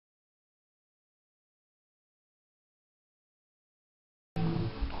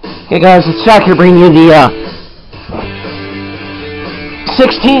Hey guys, it's Jack here bringing you the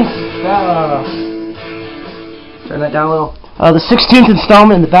 16th. Turn that down a little. The 16th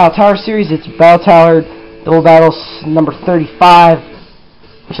installment in the Battle Tower series. It's Battle Tower Double Battles number 35,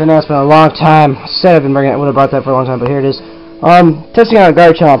 which I know it's been a long time. I said I've been bringing it. I would have brought that for a long time, but here it is. Testing out a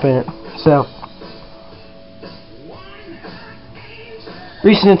Garchomp in it. So,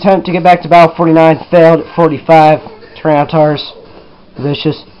 recent attempt to get back to Battle 49 failed at 45. Tyranitar's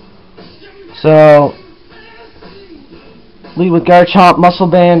vicious. So, lead with Garchomp, Muscle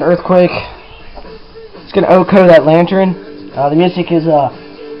Band, Earthquake. It's going to OHKO that Lantern. The music is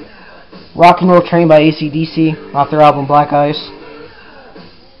Rock and Roll Train by AC/DC off their album Black Ice.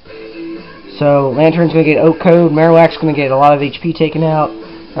 So, Lantern's going to get OHKO'd, Marowak's going to get a lot of HP taken out,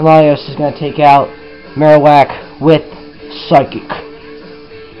 and Laios is going to take out Marowak with Psychic.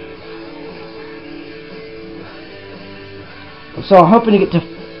 So, I'm hoping to get to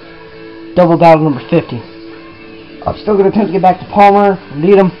Double Battle number 50. I'm still going to attempt to get back to Palmer and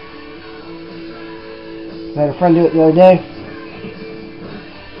beat him. I had a friend do it the other day.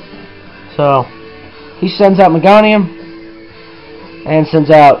 So, he sends out Meganium and sends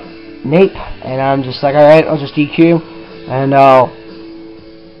out Nape, and I'm just like, alright, I'll just DQ, and I'll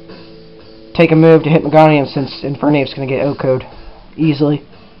take a move to hit Meganium since Infernape's going to get OHKO'd easily.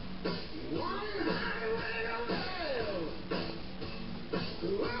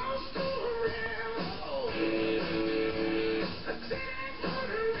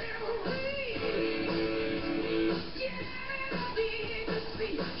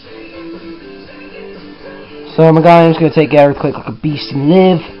 So Meganium's going to take out Earthquake like a beast and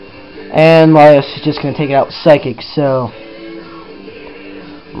live, and Laios is just going to take it out with Psychic. So,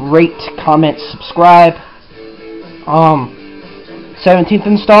 rate, comment, subscribe. 17th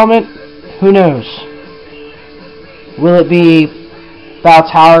installment, who knows? Will it be Battle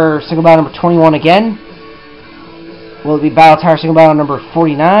Tower Single Battle number 21 again? Will it be Battle Tower Single Battle number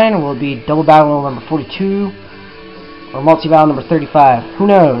 49? Or will it be Double Battle number 42? Or Multi-Battle number 35? Who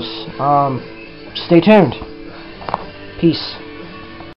knows? Stay tuned. Peace.